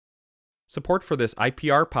Support for this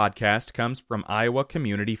IPR podcast comes from Iowa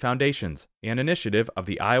Community Foundations, an initiative of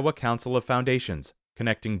the Iowa Council of Foundations,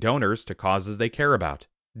 connecting donors to causes they care about.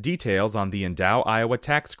 Details on the Endow Iowa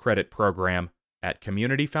Tax Credit Program at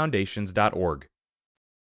communityfoundations.org.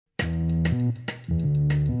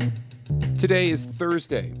 Today is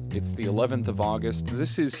Thursday. It's the 11th of August.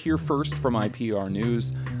 This is Here First from IPR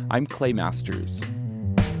News. I'm Clay Masters.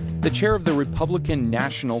 The chair of the Republican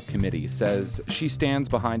National Committee says she stands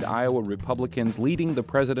behind Iowa Republicans leading the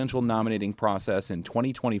presidential nominating process in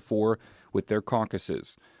 2024 with their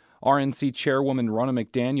caucuses. RNC Chairwoman Ronna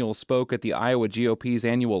McDaniel spoke at the Iowa GOP's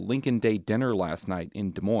annual Lincoln Day dinner last night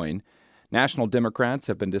in Des Moines. National Democrats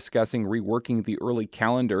have been discussing reworking the early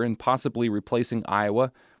calendar and possibly replacing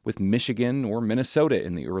Iowa with Michigan or Minnesota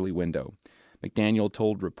in the early window. McDaniel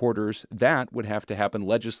told reporters that would have to happen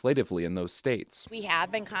legislatively in those states. We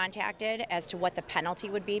have been contacted as to what the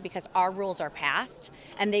penalty would be because our rules are passed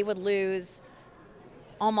and they would lose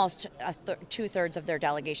almost two-thirds of their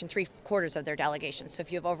delegation, three-quarters of their delegation. So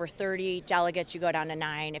if you have over 30 delegates, you go down to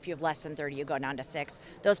 9. If you have less than 30, you go down to 6.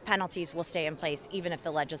 Those penalties will stay in place even if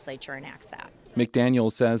the legislature enacts that.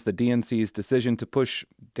 McDaniel says the DNC's decision to push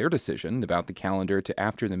their decision about the calendar to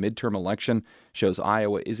after the midterm election shows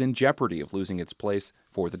Iowa is in jeopardy of losing its place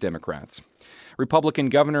for the Democrats. Republican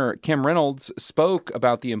Governor Kim Reynolds spoke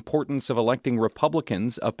about the importance of electing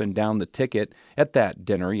Republicans up and down the ticket at that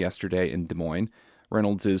dinner yesterday in Des Moines.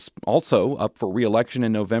 Reynolds is also up for re-election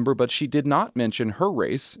in November, but she did not mention her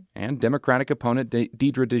race and Democratic opponent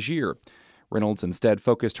Deidre DeJear. Reynolds instead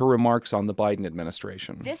focused her remarks on the Biden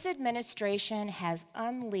administration. This administration has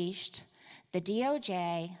unleashed the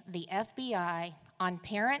DOJ, the FBI, on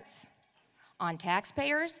parents, on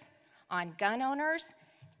taxpayers, on gun owners,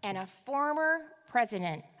 and a former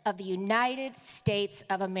president of the United States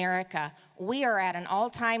of America. We are at an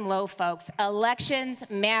all-time low, folks. Elections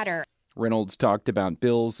matter. Reynolds talked about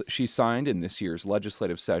bills she signed in this year's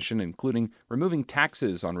legislative session, including removing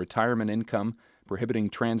taxes on retirement income, prohibiting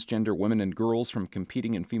transgender women and girls from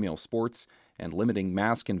competing in female sports, and limiting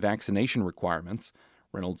mask and vaccination requirements.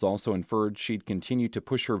 Reynolds also inferred she'd continue to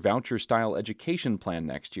push her voucher-style education plan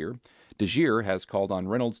next year. DeJear has called on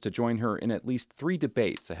Reynolds to join her in at least 3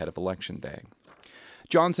 debates ahead of Election Day.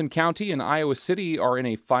 Johnson County and Iowa City are in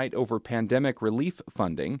a fight over pandemic relief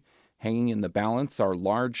funding. Hanging in the balance are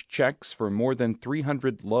large checks for more than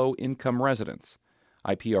 300 low-income residents.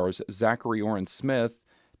 IPR's Zachary Oren-Smith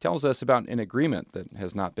tells us about an agreement that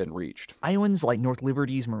has not been reached. Iowans like North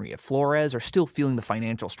Liberty's Maria Flores are still feeling the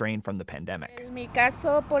financial strain from the pandemic. In mi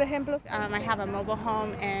caso, por ejemplo, I have a mobile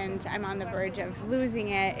home and I'm on the verge of losing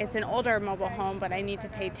it. It's an older mobile home, but I need to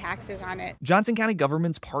pay taxes on it. Johnson County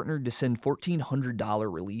government's partnered to send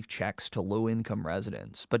 $1,400 relief checks to low-income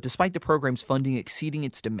residents. But despite the program's funding exceeding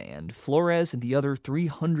its demand, Flores and the other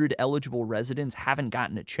 300 eligible residents haven't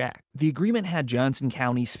gotten a check. The agreement had Johnson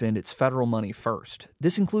County spend its federal money first.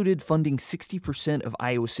 This included funding 60% of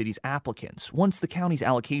Iowa City's applicants. Once the county's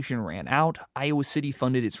allocation ran out, Iowa City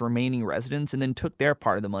funded its remaining residents and then took their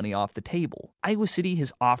part of the money off the table. Iowa City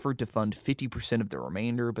has offered to fund 50% of the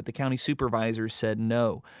remainder, but the county supervisors said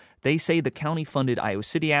no. They say the county funded Iowa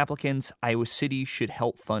City applicants. Iowa City should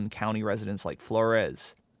help fund county residents like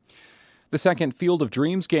Flores. The second Field of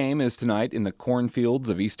Dreams game is tonight in the cornfields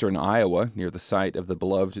of eastern Iowa, near the site of the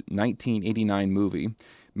beloved 1989 movie.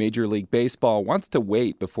 Major League Baseball wants to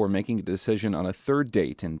wait before making a decision on a third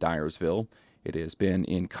date in Dyersville. It has been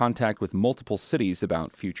in contact with multiple cities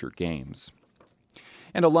about future games.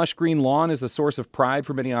 And a lush green lawn is a source of pride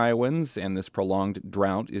for many Iowans, and this prolonged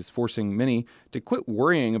drought is forcing many to quit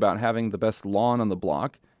worrying about having the best lawn on the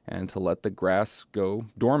block and to let the grass go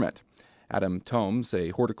dormant. Adam Tomes,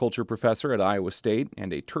 a horticulture professor at Iowa State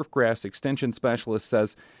and a turfgrass extension specialist,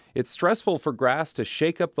 says it's stressful for grass to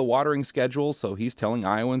shake up the watering schedule, so he's telling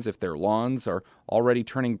Iowans if their lawns are already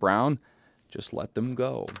turning brown, just let them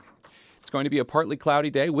go. It's going to be a partly cloudy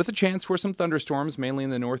day with a chance for some thunderstorms, mainly in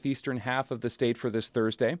the northeastern half of the state for this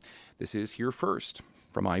Thursday. This is Here First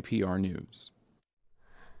from IPR News.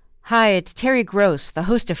 Hi, it's Terry Gross, the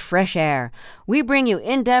host of Fresh Air. We bring you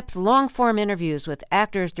in-depth, long-form interviews with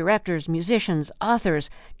actors, directors, musicians,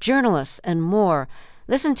 authors, journalists, and more.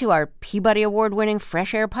 Listen to our Peabody Award-winning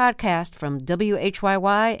Fresh Air podcast from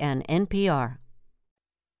WHYY and NPR.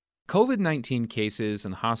 COVID-19 cases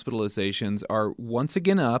and hospitalizations are once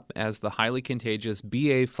again up as the highly contagious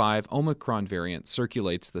BA.5 Omicron variant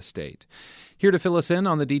circulates the state. Here to fill us in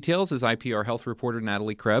on the details is IPR health reporter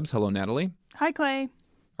Natalie Krebs. Hello, Natalie. Hi, Clay.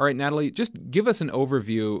 All right, Natalie, just give us an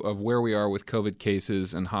overview of where we are with COVID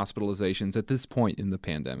cases and hospitalizations at this point in the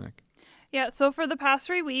pandemic. Yeah, so for the past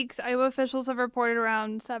 3 weeks, Iowa officials have reported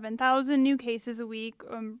around 7,000 new cases a week.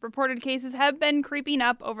 Reported cases have been creeping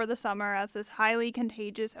up over the summer as this highly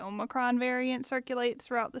contagious Omicron variant circulates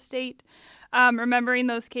throughout the state. Remembering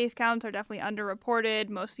those case counts are definitely underreported.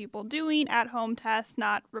 Most people doing at-home tests,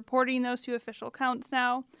 not reporting those to official counts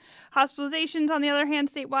now. Hospitalizations, on the other hand,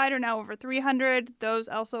 statewide are now over 300. Those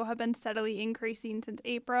also have been steadily increasing since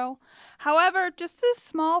April. However, just a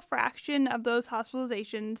small fraction of those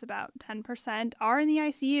hospitalizations, about 10%, are in the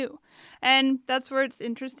ICU. And that's where it's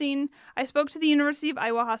interesting. I spoke to the University of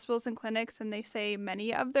Iowa Hospitals and Clinics, and they say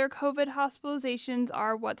many of their COVID hospitalizations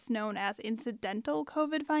are what's known as incidental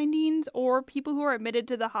COVID findings, or people who are admitted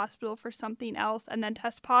to the hospital for something else and then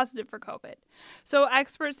test positive for COVID. So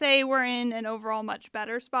experts say we're in an overall much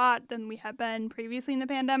better spot than we have been previously in the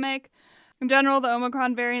pandemic. In general, the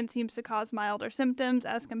Omicron variant seems to cause milder symptoms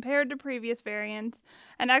as compared to previous variants,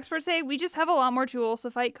 and experts say we just have a lot more tools to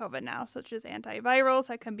fight COVID now, such as antivirals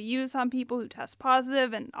that can be used on people who test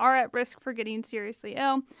positive and are at risk for getting seriously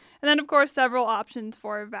ill, and then, of course, several options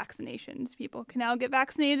for vaccinations. People can now get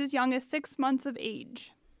vaccinated as young as 6 months of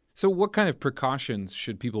age. So what kind of precautions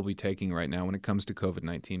should people be taking right now when it comes to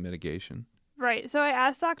COVID-19 mitigation? Right. So I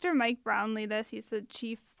asked Dr. Mike Brownlee this. He's the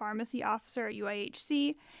chief pharmacy officer at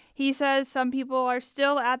UIHC. He says some people are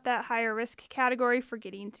still at that higher risk category for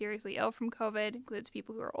getting seriously ill from COVID. Includes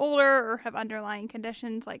people who are older or have underlying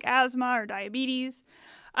conditions like asthma or diabetes.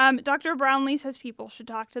 Dr. Brownlee says people should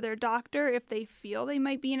talk to their doctor if they feel they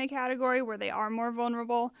might be in a category where they are more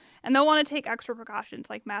vulnerable, and they'll want to take extra precautions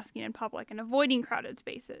like masking in public and avoiding crowded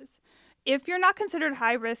spaces. If you're not considered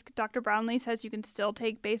high risk, Dr. Brownlee says you can still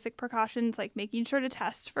take basic precautions like making sure to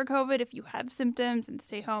test for COVID if you have symptoms and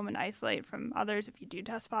stay home and isolate from others if you do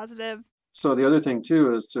test positive. So the other thing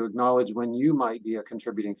too is to acknowledge when you might be a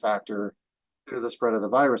contributing factor to the spread of the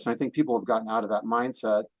virus. And I think people have gotten out of that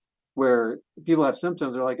mindset where people have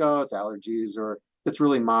symptoms, they're like, oh, it's allergies or it's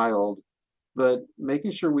really mild. But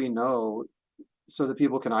making sure we know so that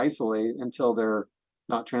people can isolate until they're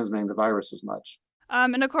not transmitting the virus as much.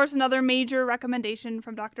 And of course, another major recommendation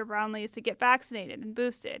from Dr. Brownlee is to get vaccinated and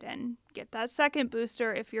boosted and get that second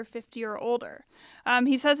booster if you're 50 or older.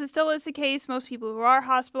 He says it still is the case. Most people who are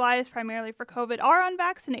hospitalized primarily for COVID are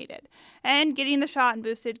unvaccinated, and getting the shot and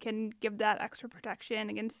boosted can give that extra protection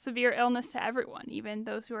against severe illness to everyone, even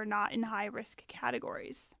those who are not in high-risk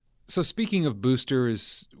categories. So speaking of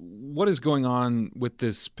boosters, what is going on with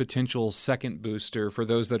this potential second booster for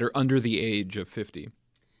those that are under the age of 50?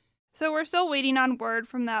 So we're still waiting on word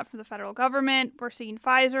from the federal government. We're seeing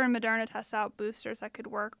Pfizer and Moderna test out boosters that could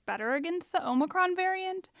work better against the Omicron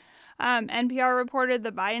variant. NPR reported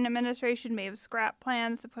the Biden administration may have scrapped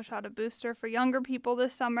plans to push out a booster for younger people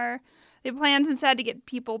this summer. They have plans instead to get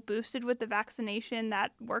people boosted with the vaccination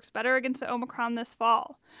that works better against the Omicron this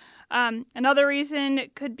fall. Another reason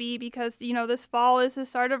could be because, this fall is the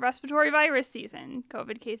start of respiratory virus season.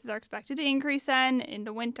 COVID cases are expected to increase then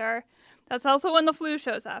into winter. That's also when the flu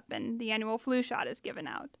shows up and the annual flu shot is given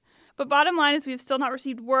out. But bottom line is we've still not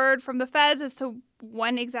received word from the feds as to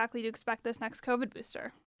when exactly to expect this next COVID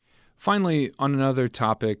booster. Finally, on another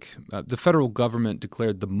topic, the federal government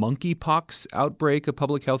declared the monkeypox outbreak a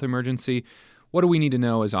public health emergency. What do we need to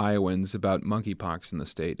know as Iowans about monkeypox in the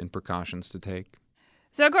state and precautions to take?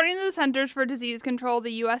 So according to the Centers for Disease Control,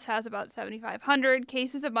 the U.S. has about 7,500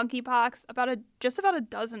 cases of monkeypox. Just about a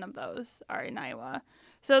dozen of those are in Iowa.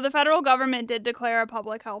 So the federal government did declare a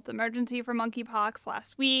public health emergency for monkeypox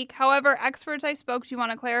last week. However, experts I spoke to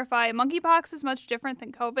want to clarify monkeypox is much different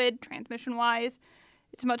than COVID transmission-wise.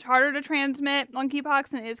 It's much harder to transmit monkeypox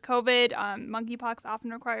than it is COVID. Monkeypox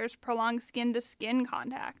often requires prolonged skin-to-skin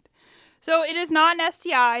contact. So it is not an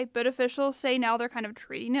STI, but officials say now they're kind of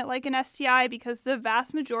treating it like an STI because the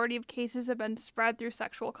vast majority of cases have been spread through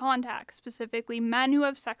sexual contact, specifically men who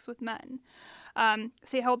have sex with men.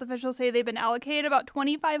 State health officials say they've been allocated about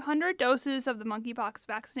 2,500 doses of the monkeypox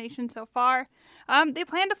vaccination so far. They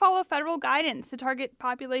plan to follow federal guidance to target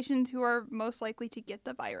populations who are most likely to get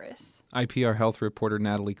the virus. IPR Health reporter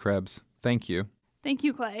Natalie Krebs, thank you. Thank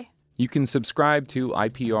you, Clay. You can subscribe to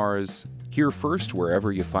IPR's Here First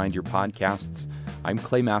wherever you find your podcasts. I'm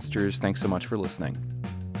Clay Masters. Thanks so much for listening.